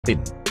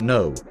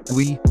Inoue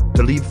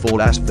to leave for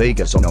Las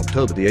Vegas on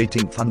October the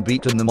 18th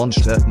unbeaten. The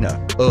monster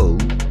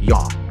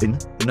Naoya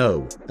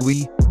Inoue,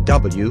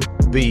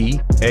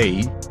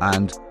 WBA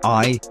and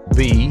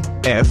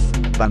IBF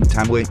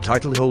bantamweight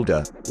title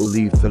holder, will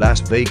leave for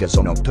Las Vegas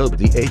on October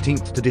the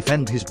 18th to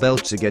defend his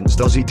belts against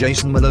Aussie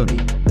Jason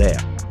Moloney. There,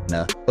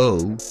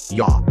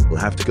 Naoya will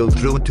have to go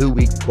through a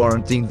 2-week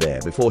quarantine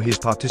there before his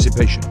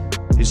participation.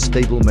 His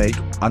stablemate,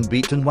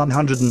 unbeaten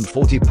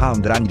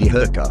 140-pounder Andy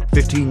Herka,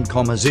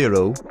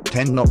 15,0,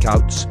 10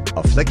 knockouts,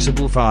 a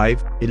flexible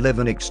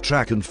 5'11"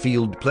 track and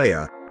field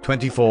player,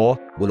 24,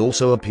 will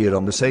also appear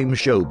on the same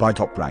show by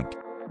Top Rank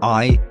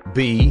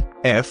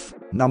IBF,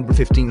 number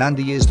 15.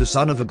 Andy is the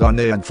son of a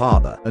Ghanaian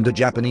father and a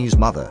Japanese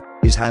mother,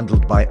 is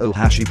handled by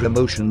Ohashi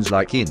Promotions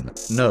like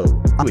Inoue.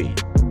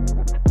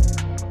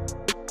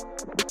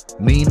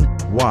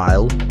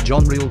 Meanwhile,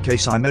 JohnRiel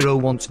CASIMERO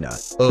wants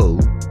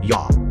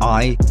Naoya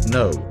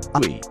Inoue.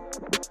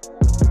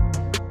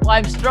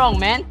 I'm strong,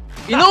 man.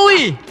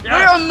 Inoue!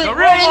 Yeah, You're the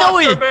real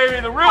monster, Inoue!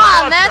 baby, the real Come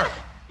on, monster. man!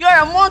 You're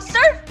a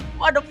monster?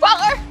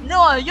 Motherfucker!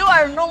 No, you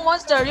are no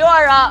monster. You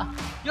are a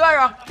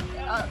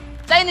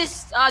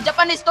Chinese,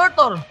 Japanese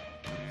turtle.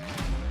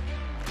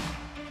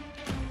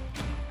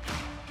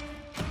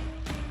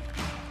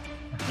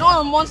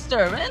 No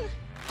monster, man.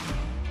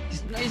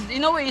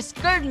 Inoue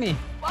scared me.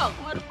 Wow,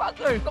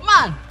 motherfucker! Come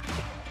on!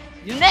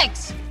 You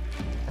next!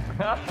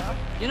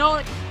 You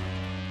know.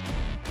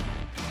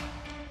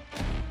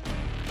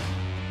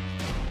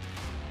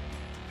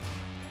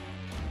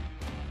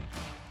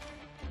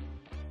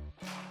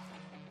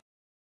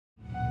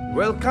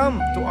 Welcome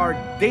to our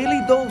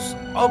daily dose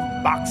of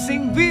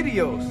boxing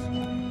videos.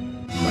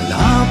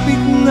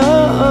 Malapit na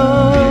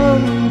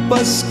ang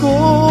Pasko,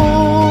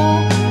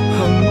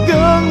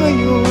 hanggang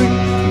ngayon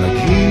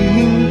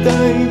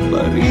naghihintay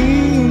pa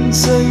rin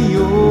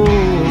sa'yo.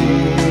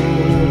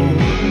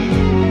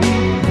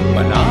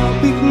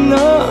 Malapit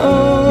na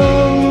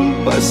ang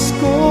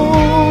Pasko,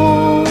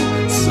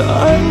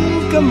 saan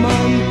ka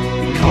man,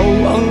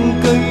 ikaw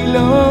ang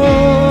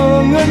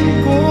kailangan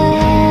ko.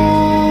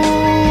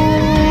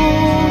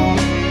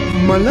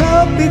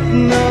 Malapit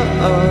na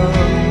ang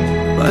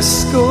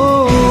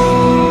Pasko.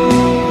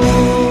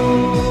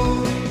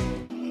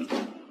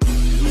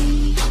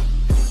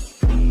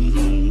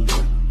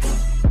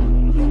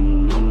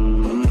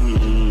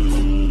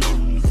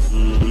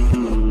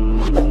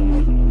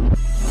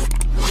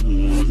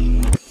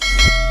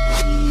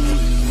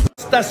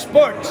 The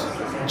Sports,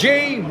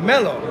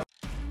 JMELO.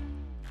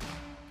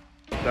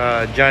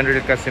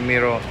 JohnRiel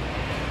CASIMERO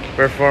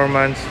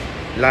performance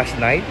last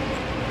night.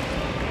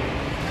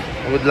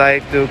 I would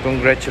like to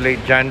congratulate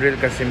JohnRiel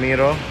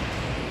CASIMERO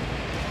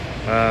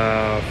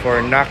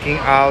for knocking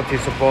out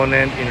his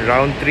opponent in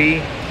round 3,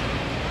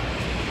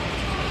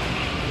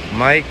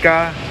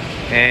 MICAH,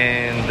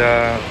 and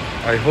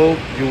I hope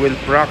you will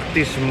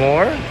practice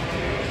more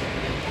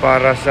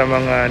para sa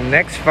mga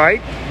next fight.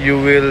 You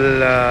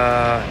will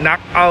knock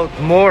out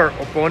more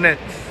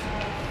opponents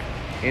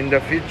in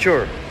the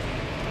future,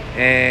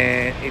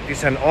 and it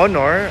is an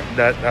honor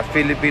that a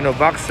Filipino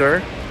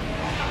boxer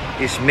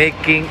is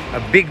making a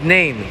big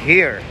name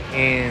here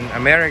in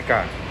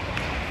America.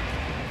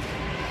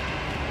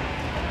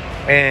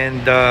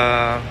 And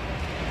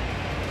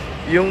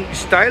yung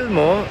style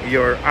mo,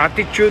 your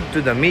attitude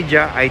to the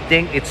media, I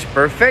think it's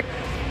perfect.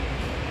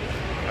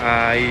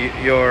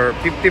 You're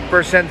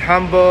 50%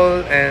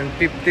 humble and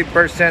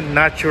 50%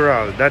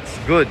 natural. That's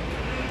good.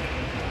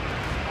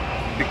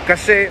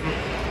 Kasi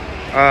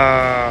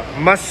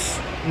mas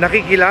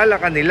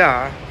nakikilala ka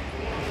nila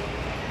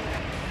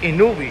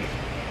Inoue.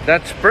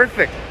 That's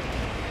perfect.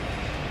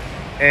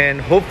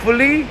 And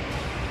hopefully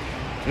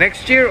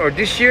next year or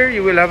this year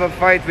you will have a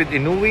fight with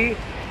Inoue.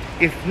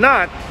 If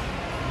not,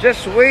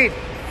 just wait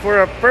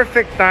for a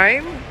perfect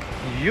time.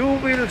 You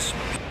will,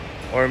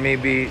 or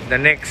maybe the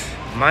next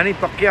Manny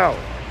Pacquiao,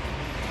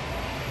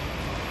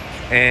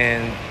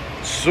 and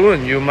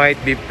soon you might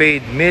be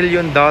paid $1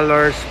 million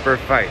per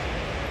fight.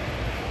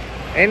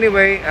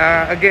 Anyway,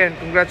 again,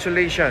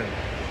 congratulations,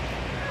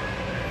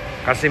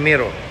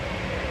 CASIMERO.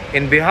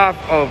 In behalf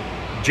of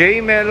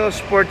JMELO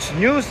Sports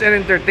News and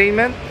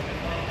Entertainment,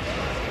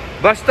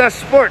 Basta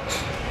Sports,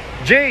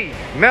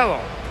 JMELO.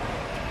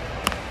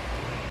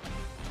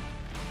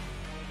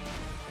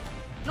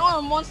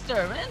 No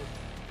monster, man.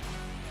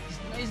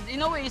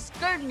 Inoue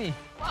scared me.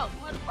 Wow,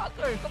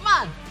 motherfucker! Come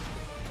on!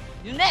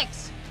 You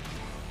next!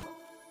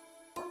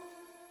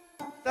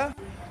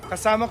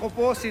 Kasama ko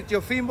po si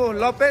Teofimo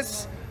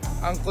Lopez,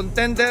 ang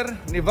contender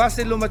ni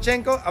Vasil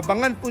Lomachenko.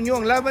 Abangan po nyo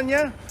ang laban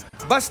niya.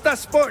 Basta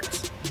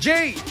Sports,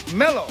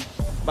 JMELO.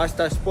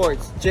 Basta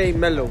Sports,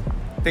 JMELO.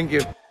 Thank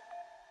you.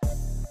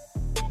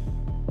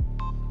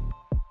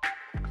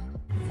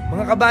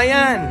 Mga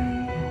kabayan,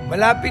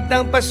 malapit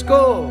na ang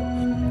Pasko.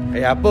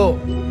 Kaya po,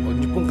 huwag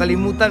niyo pong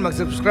kalimutan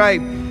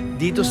mag-subscribe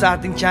dito sa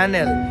ating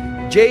channel,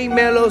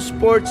 JMELO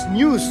Sports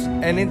News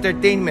and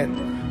Entertainment.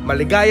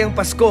 Maligayang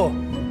Pasko!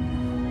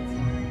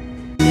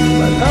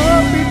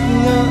 Malapit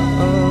na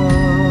ang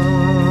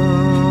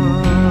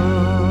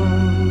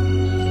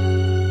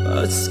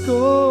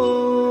Pasko.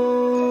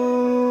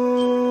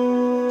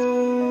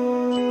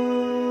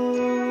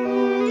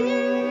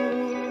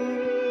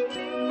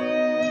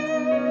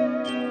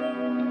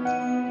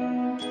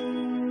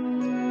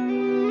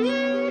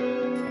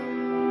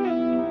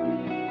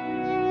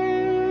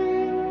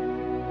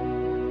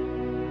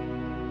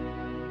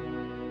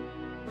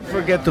 Don't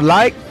forget to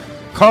like,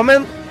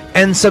 comment,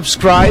 and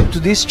subscribe to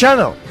this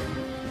channel.